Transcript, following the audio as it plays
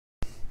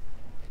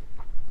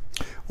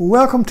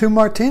Welcome to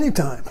Martini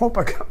Time. Hope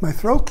I got my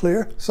throat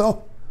clear.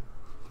 So,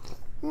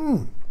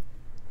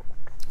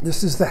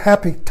 this is the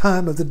happy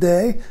time of the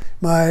day.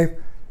 My,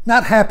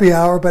 not happy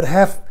hour, but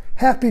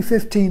happy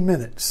 15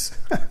 minutes.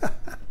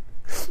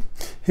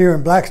 Here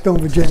in Blackstone,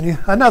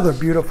 Virginia. Another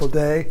beautiful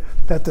day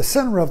at the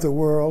center of the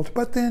world,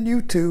 but then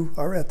you too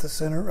are at the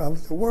center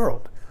of the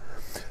world.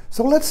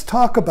 So let's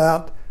talk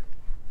about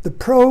the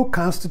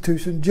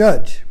pro-Constitution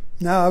judge.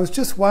 Now,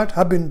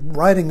 I've been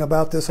writing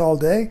about this all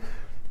day.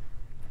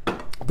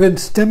 Been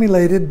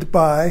stimulated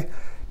by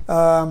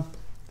an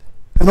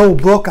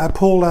old book I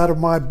pulled out of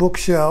my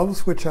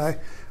bookshelves, which I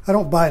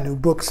don't buy new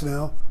books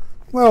now.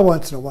 Well,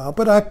 once in a while,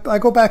 but I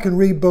go back and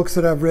read books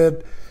that I've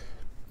read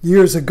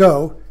years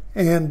ago,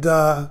 and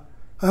I'm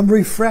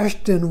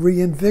refreshed and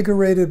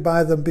reinvigorated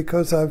by them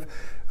because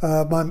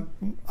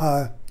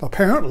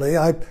apparently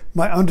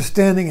my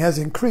understanding has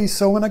increased.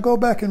 So when I go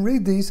back and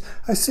read these,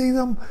 I see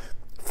them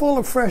full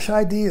of fresh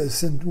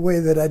ideas in a way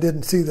that I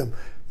didn't see them.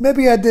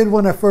 Maybe I did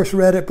when I first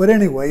read it, but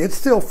anyway, it's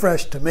still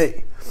fresh to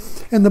me.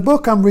 And the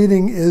book I'm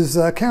reading is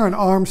Karen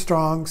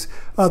Armstrong's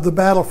The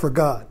Battle for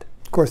God.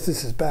 Of course,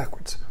 this is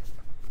backwards.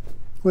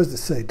 What does it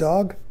say,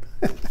 dog?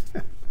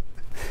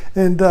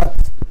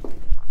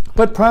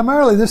 But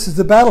primarily, this is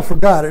The Battle for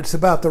God. It's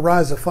about the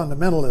rise of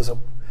fundamentalism.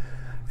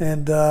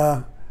 And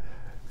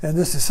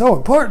this is so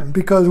important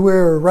because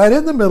we're right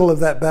in the middle of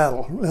that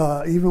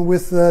battle, even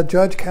with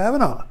Judge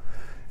Kavanaugh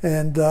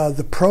and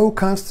the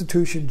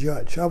pro-Constitution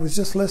judge. I was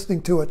just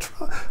listening to a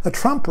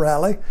Trump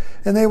rally,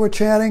 and they were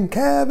chanting,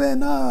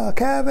 Kavanaugh,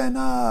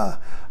 Kavanaugh,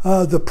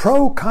 the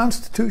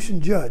pro-Constitution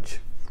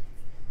judge.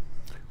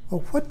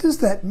 Well, what does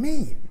that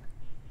mean?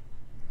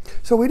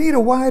 So we need a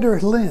wider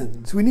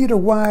lens. We need a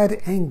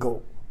wide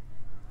angle.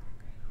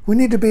 We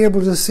need to be able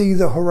to see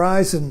the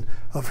horizon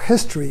of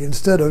history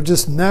instead of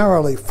just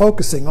narrowly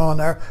focusing on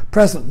our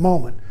present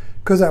moment,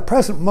 because our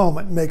present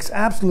moment makes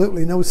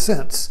absolutely no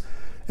sense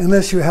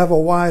unless you have a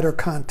wider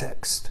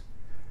context.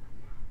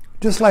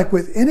 Just like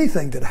with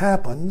anything that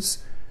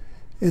happens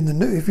in the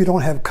news, if you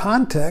don't have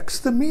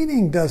context, the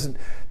meaning is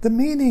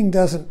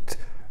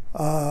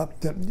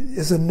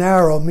a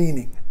narrow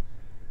meaning.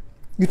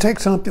 You take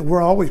something,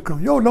 we're always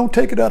going, yo, don't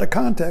take it out of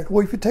context.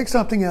 Well, if you take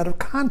something out of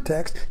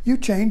context, you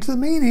change the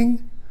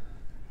meaning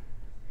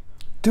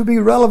to be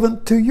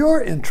relevant to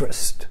your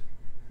interest,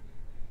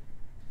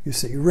 you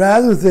see,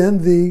 rather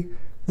than the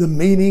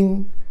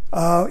meaning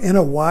in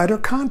a wider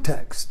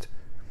context.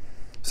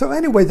 So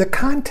anyway, the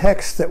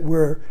context that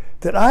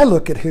I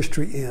look at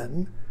history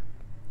in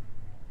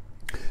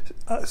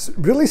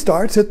really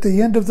starts at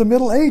the end of the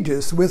Middle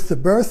Ages with the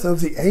birth of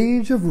the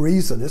Age of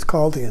Reason. It's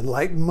called the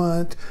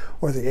Enlightenment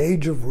or the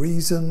Age of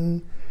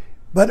Reason.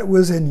 But it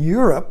was in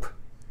Europe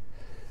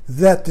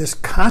that this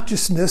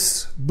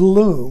consciousness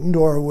bloomed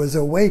or was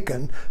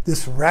awakened,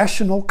 this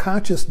rational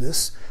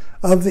consciousness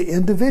of the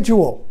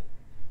individual.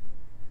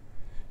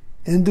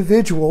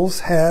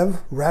 Individuals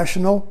have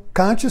rational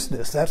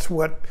consciousness. That's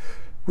what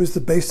was the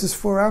basis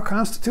for our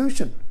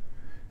Constitution,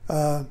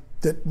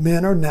 that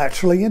men are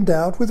naturally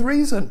endowed with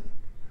reason.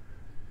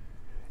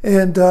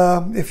 And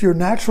if you're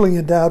naturally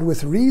endowed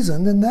with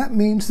reason, then that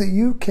means that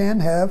you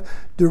can have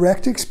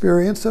direct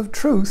experience of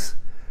truth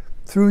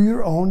through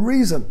your own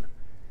reason.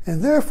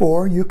 And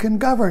therefore, you can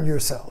govern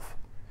yourself.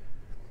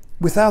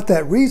 Without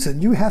that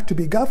reason, you have to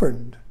be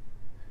governed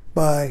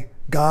by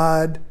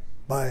God,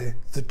 by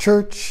the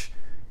church,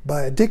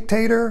 by a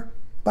dictator,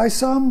 by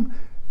some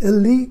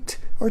elite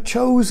or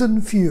chosen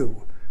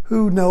few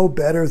who know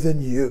better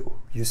than you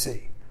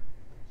see.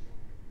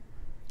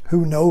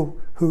 Who know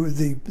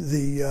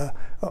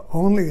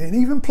only, and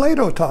even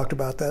Plato talked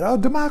about that. Oh,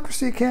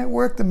 democracy can't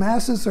work. The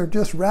masses are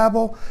just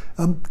rabble,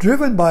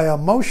 driven by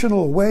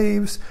emotional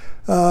waves.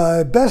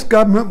 Best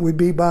government would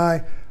be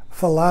by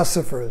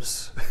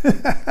philosophers,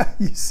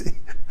 you see.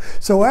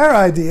 So our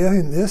idea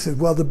in this is,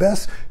 well, the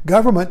best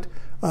government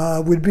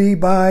would be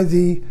by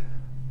the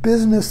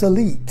business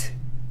elite.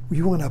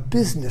 We want a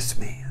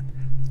businessman.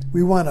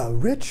 We want a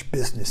rich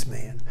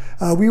businessman.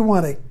 We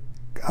want an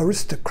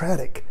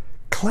aristocratic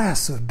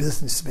class of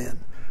businessmen,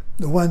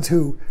 the ones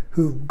who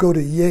go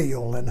to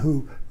Yale and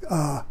who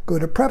go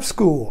to prep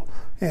school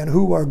and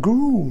who are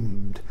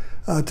groomed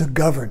to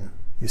govern,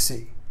 you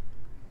see.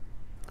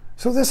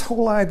 So this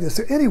whole idea,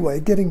 so anyway,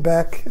 getting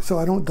back, so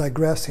I don't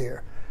digress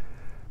here.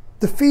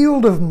 The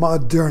field of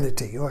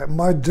modernity, or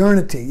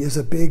modernity is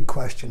a big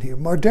question here.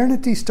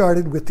 Modernity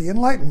started with the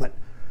Enlightenment.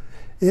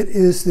 It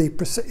is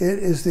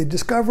the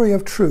discovery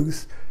of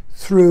truth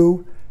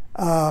through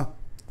the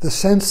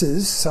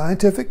senses.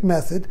 Scientific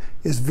method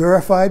is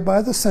verified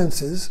by the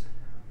senses.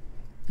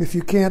 If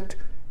you can't,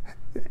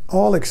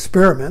 all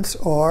experiments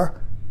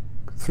are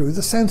through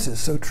the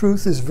senses. So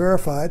truth is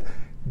verified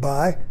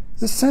by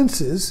the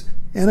senses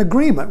in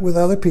agreement with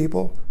other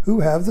people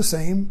who have the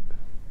same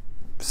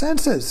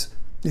senses.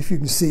 If you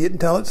can see it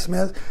and tell it,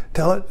 smell,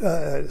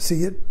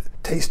 see it,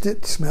 taste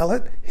it, smell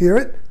it, hear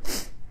it,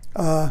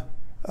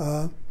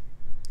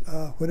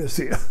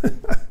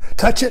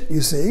 touch it,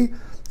 you see,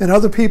 and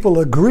other people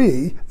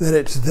agree that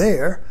it's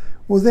there,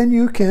 well, then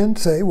you can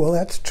say, well,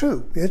 that's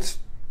true. It's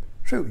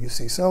true, you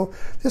see. So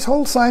this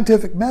whole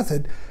scientific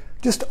method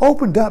just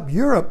opened up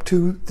Europe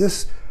to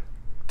this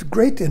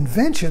great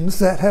inventions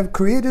that have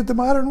created the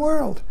modern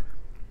world.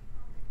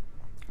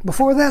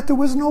 Before that, there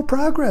was no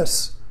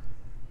progress.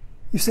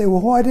 You say,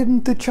 well, why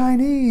didn't the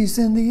Chinese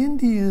and the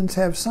Indians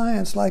have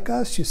science like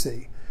us, you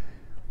see?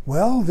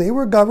 Well, they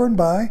were governed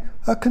by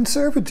a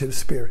conservative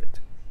spirit.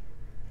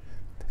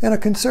 And a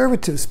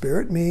conservative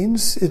spirit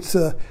means it's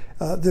the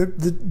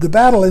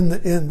battle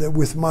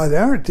with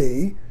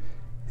modernity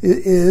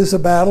is a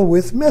battle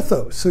with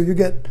mythos. So you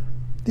get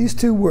these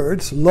two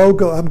words,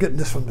 I'm getting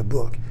this from the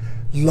book,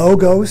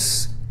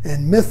 logos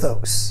and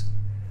mythos.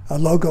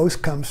 Logos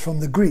comes from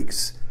the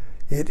Greeks.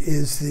 It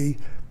is the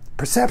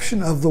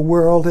perception of the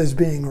world as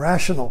being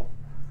rational,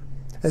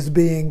 as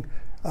being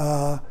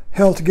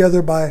held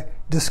together by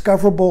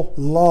discoverable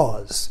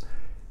laws,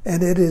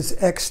 and it is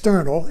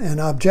external and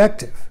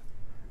objective.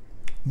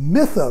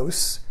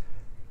 Mythos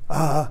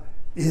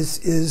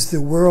is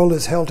the world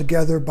is held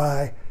together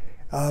by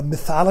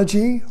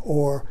mythology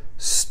or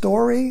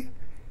story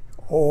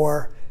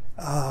or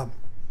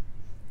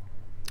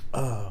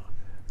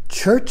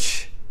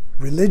church,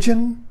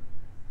 religion,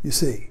 you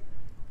see.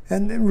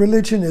 And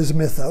religion is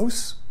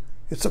mythos.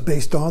 It's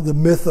based on the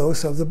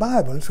mythos of the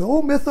Bible. And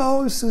so,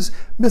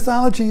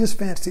 mythology is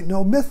fantasy.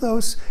 No,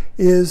 mythos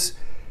is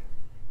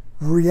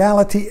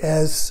reality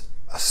as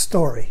a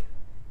story.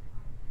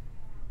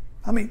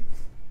 I mean,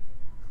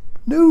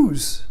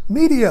 news,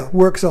 media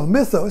works on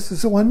mythos.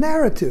 It's on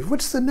narrative.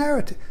 What's the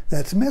narrative?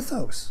 That's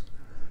mythos.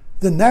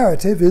 The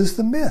narrative is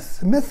the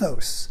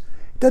mythos.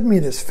 It doesn't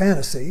mean it's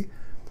fantasy.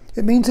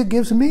 It means it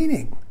gives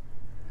meaning.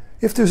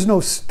 If there's no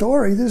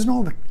story, there's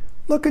no...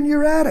 Look in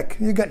your attic.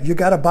 You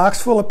got a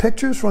box full of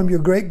pictures from your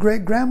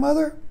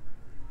great-great-grandmother?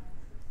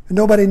 And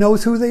nobody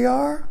knows who they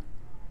are?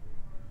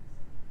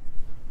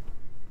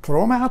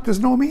 Throw them out.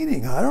 There's no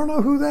meaning. I don't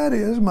know who that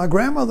is. My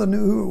grandmother knew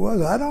who it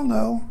was. I don't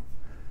know.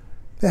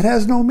 It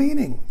has no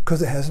meaning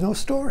because it has no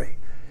story.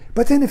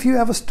 But then if you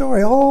have a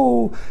story,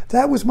 oh,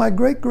 that was my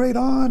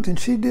great-great-aunt and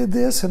she did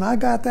this and I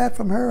got that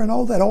from her and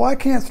all that. Oh, I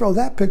can't throw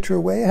that picture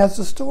away. It has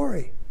a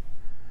story.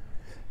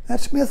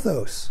 That's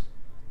mythos.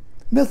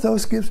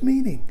 Mythos gives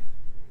meaning.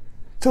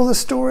 So the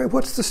story,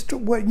 what's the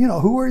story?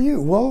 Who are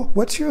you? Well,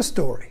 what's your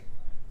story?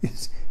 You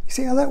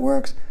see how that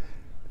works?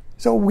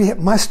 So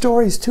my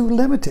story is too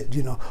limited,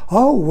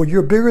 Oh, well,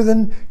 you're greater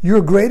than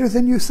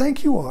you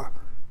think you are.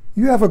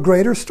 You have a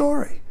greater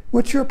story.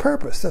 What's your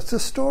purpose? That's a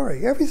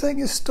story. Everything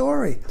is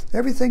story.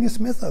 Everything is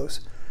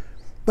mythos.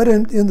 But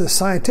in the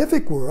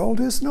scientific world,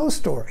 there's no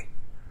story.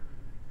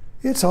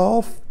 It's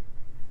all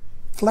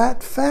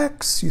flat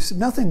facts. You see,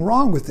 nothing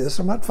wrong with this.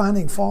 I'm not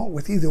finding fault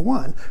with either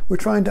one. We're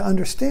trying to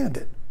understand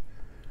it.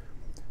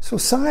 So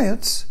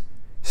science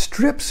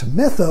strips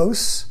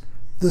mythos,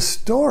 the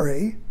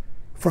story,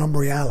 from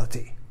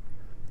reality.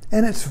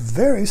 And it's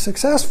very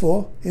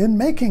successful in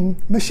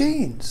making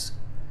machines,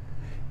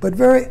 but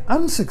very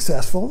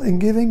unsuccessful in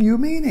giving you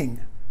meaning.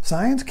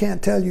 Science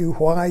can't tell you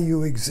why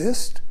you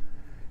exist,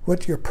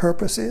 what your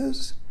purpose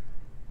is,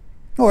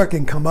 or it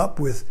can come up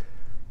with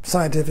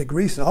scientific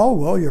reason. Oh,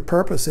 well, your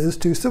purpose is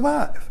to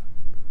survive,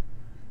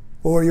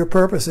 or your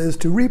purpose is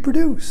to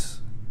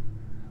reproduce,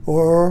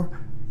 or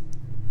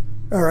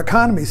our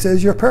economy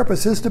says your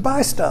purpose is to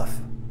buy stuff.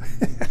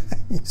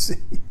 You see,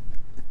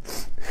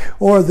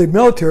 or the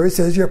military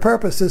says your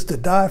purpose is to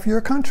die for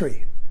your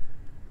country,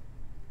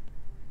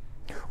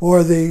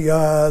 or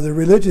the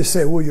religious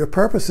say, well, your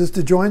purpose is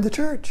to join the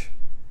church.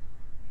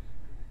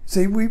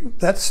 See,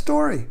 that's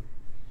story.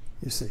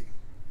 You see.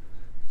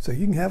 So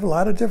you can have a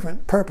lot of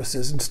different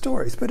purposes and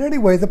stories. But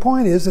anyway, the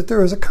point is that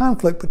there is a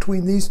conflict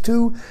between these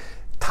two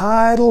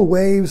tidal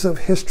waves of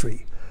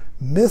history.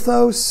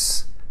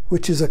 Mythos,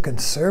 which is a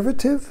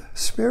conservative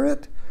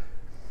spirit,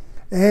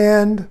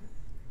 and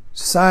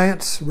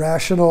science,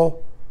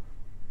 rational,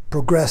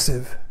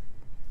 progressive.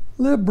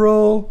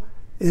 Liberal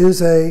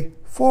is a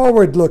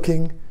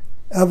forward-looking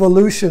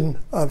evolution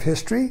of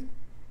history,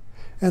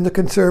 and the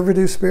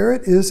conservative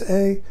spirit is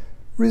a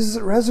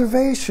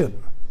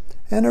reservation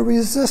and a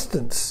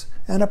resistance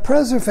and a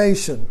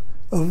preservation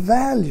of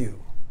value.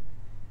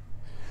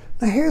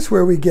 Now here's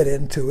where we get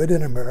into it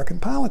in American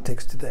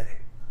politics today.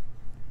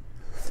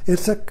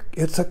 It's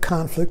a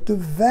conflict of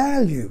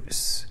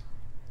values.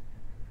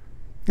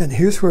 And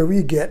here's where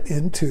we get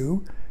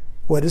into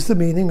what is the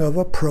meaning of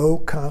a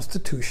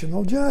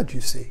pro-constitutional judge, you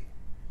see.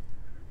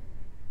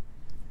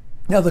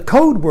 Now the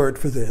code word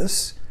for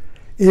this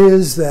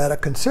is that a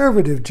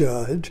conservative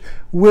judge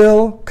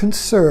will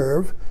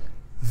conserve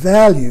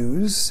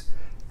values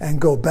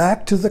and go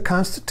back to the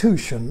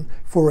Constitution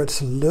for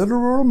its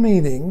literal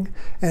meaning,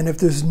 and if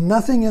there's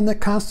nothing in the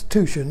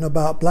Constitution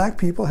about black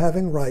people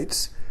having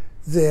rights,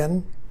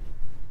 then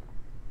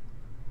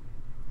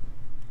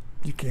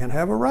you can't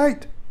have a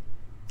right.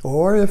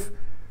 Or if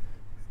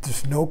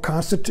there's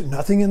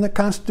nothing in the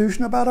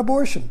Constitution about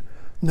abortion,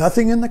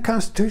 nothing in the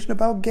Constitution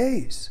about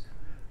gays,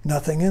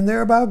 nothing in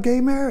there about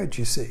gay marriage,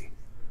 you see.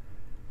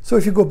 So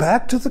if you go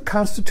back to the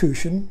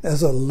Constitution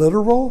as a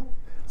literal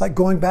like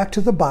going back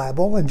to the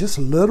Bible and just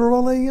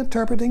literally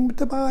interpreting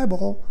the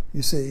Bible,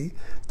 you see,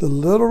 the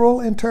literal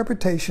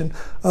interpretation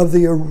of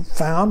the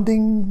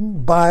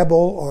founding Bible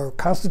or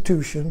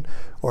Constitution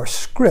or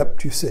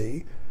script, you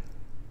see,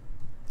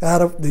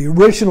 out of the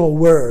original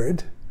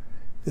word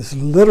is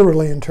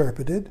literally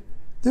interpreted.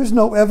 There's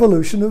no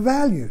evolution of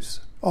values.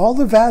 All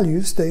the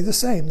values stay the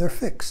same. They're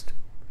fixed.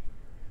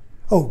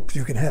 Oh,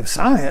 you can have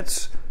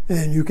science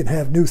and you can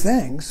have new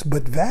things,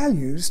 but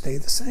values stay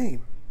the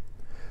same.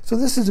 So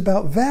this is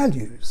about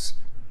values,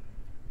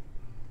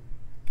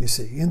 you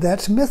see, and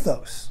that's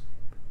mythos.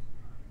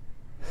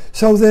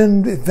 So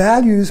then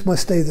values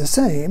must stay the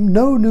same,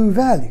 no new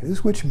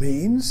values, which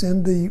means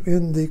in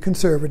the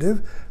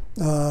conservative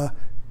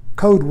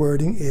code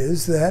wording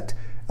is that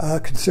a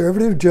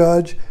conservative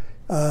judge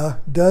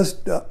follows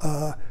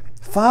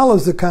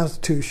the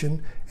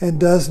Constitution and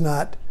does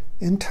not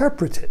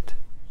interpret it.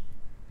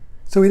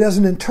 So he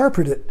doesn't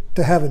interpret it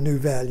to have a new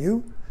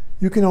value.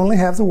 You can only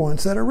have the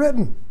ones that are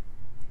written.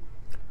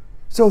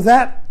 Well,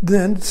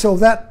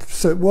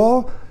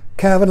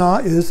 Kavanaugh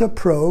is a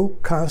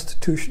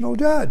pro-constitutional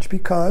judge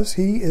because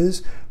he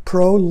is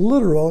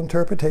pro-literal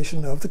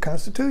interpretation of the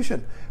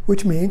Constitution,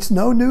 which means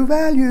no new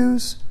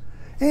values.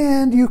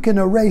 And you can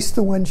erase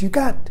the ones you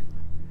got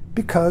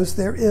because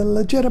they're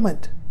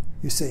illegitimate,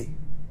 you see.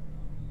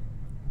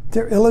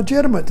 They're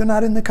illegitimate. They're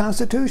not in the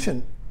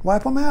Constitution.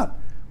 Wipe them out.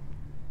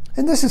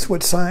 And this is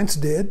what science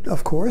did,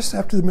 of course,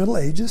 after the Middle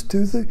Ages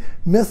to the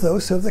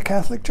mythos of the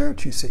Catholic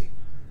Church, you see.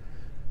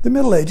 The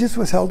Middle Ages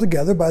was held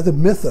together by the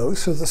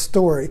mythos, or the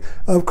story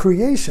of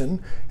creation,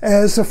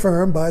 as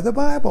affirmed by the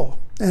Bible,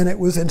 and it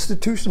was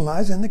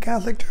institutionalized in the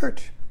Catholic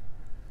Church.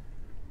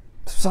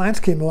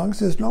 Science came along and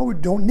says, no, we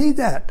don't need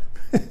that.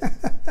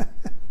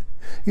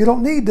 You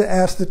don't need to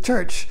ask the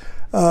church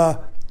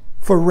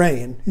for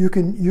rain.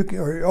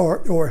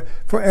 Or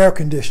for air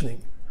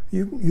conditioning.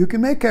 You can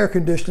make air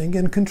conditioning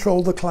and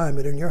control the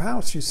climate in your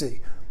house, you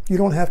see. You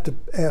don't have to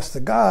ask the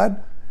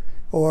God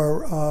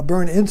or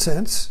burn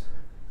incense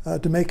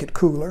to make it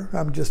cooler.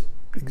 But you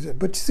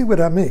see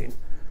what I mean.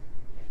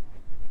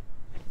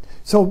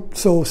 So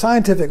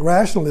scientific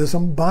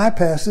rationalism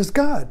bypasses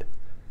God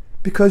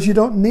because you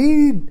don't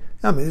need,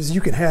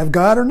 you can have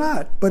God or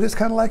not, but it's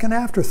kind of like an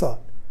afterthought.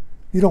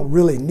 You don't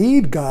really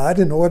need God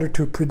in order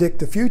to predict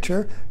the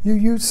future. You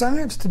use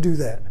science to do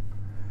that.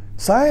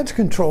 Science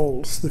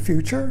controls the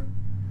future,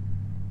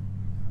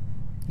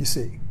 you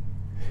see.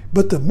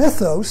 But the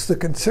mythos, the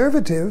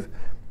conservative,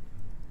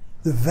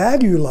 the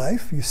value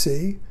life, you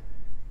see,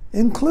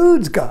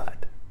 includes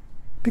God,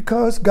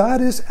 because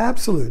God is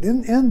absolute.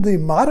 In the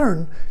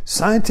modern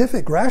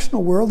scientific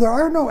rational world, there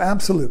are no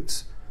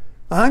absolutes.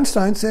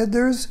 Einstein said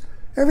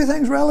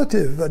everything's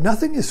relative,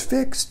 nothing is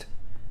fixed.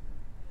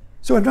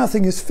 So if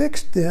nothing is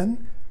fixed,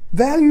 then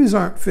values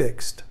aren't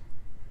fixed.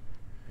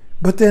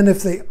 But then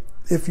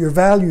if your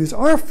values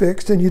are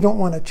fixed and you don't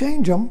want to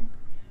change them,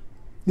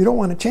 you don't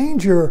want to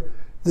change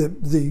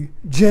the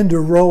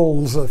gender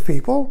roles of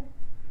people.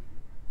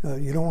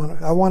 You don't want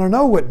to. I want to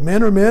know what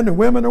men are men and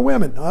women are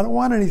women. I don't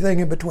want anything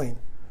in between.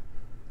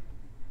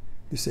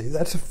 You see,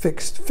 that's a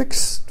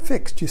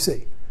fixed. You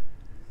see.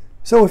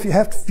 So if you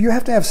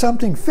have to have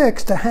something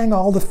fixed to hang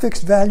all the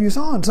fixed values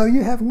on. So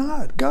you have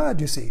God.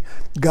 You see,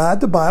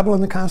 God, the Bible,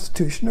 and the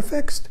Constitution are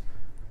fixed,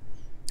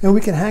 and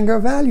we can hang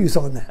our values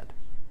on that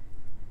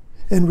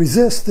and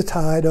resist the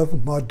tide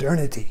of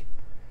modernity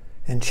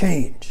and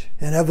change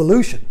and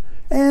evolution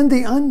and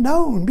the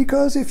unknown,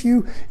 because if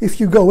you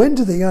go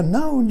into the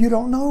unknown, you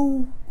don't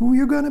know who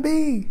you're going to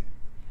be.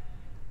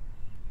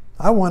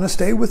 I want to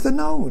stay with the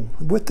known,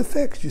 with the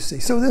fixed, you see.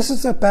 So this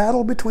is a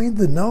battle between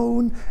the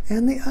known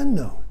and the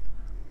unknown.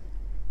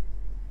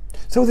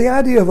 So the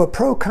idea of a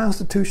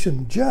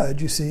pro-Constitution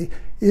judge, you see,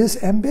 is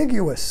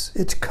ambiguous.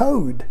 It's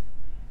code.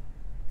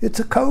 It's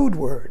a code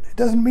word. It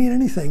doesn't mean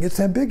anything. It's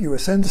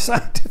ambiguous. And the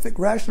scientific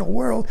rational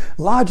world,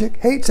 logic,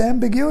 hates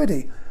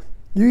ambiguity.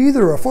 You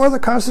either are for the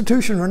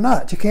Constitution or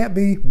not. You can't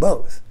be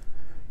both.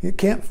 You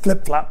can't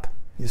flip-flop,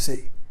 you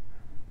see.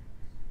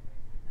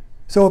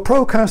 So a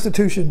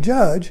pro-Constitution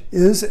judge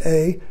is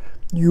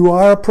you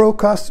are a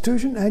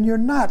pro-Constitution and you're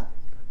not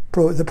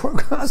pro. The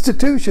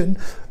Constitution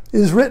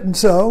is written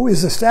so,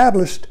 is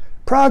established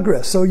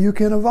progress, so you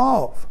can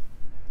evolve.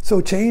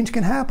 So change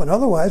can happen.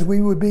 Otherwise, we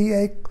would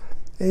be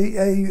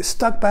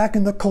stuck back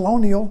in the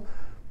colonial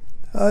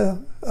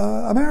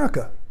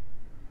America.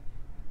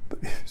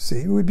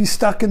 See, we would be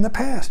stuck in the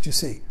past, you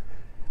see.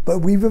 But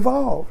we've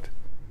evolved.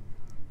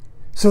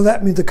 So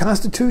that means the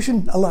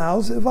Constitution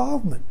allows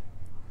evolvement.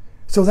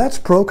 So that's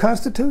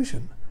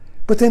pro-Constitution.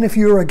 But then if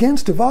you're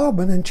against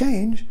evolvement and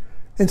change,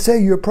 and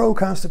say you're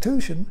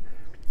pro-Constitution,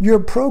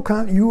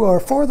 you are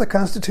for the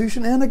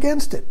Constitution and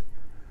against it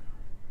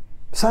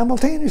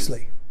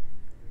simultaneously.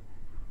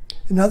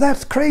 Now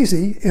that's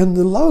crazy in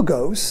the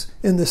logos,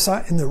 in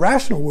the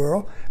rational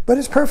world, but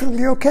it's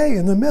perfectly okay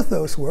in the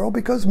mythos world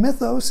because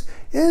mythos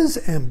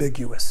is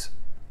ambiguous.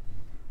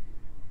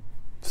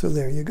 So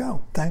there you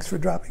go. Thanks for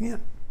dropping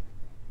in.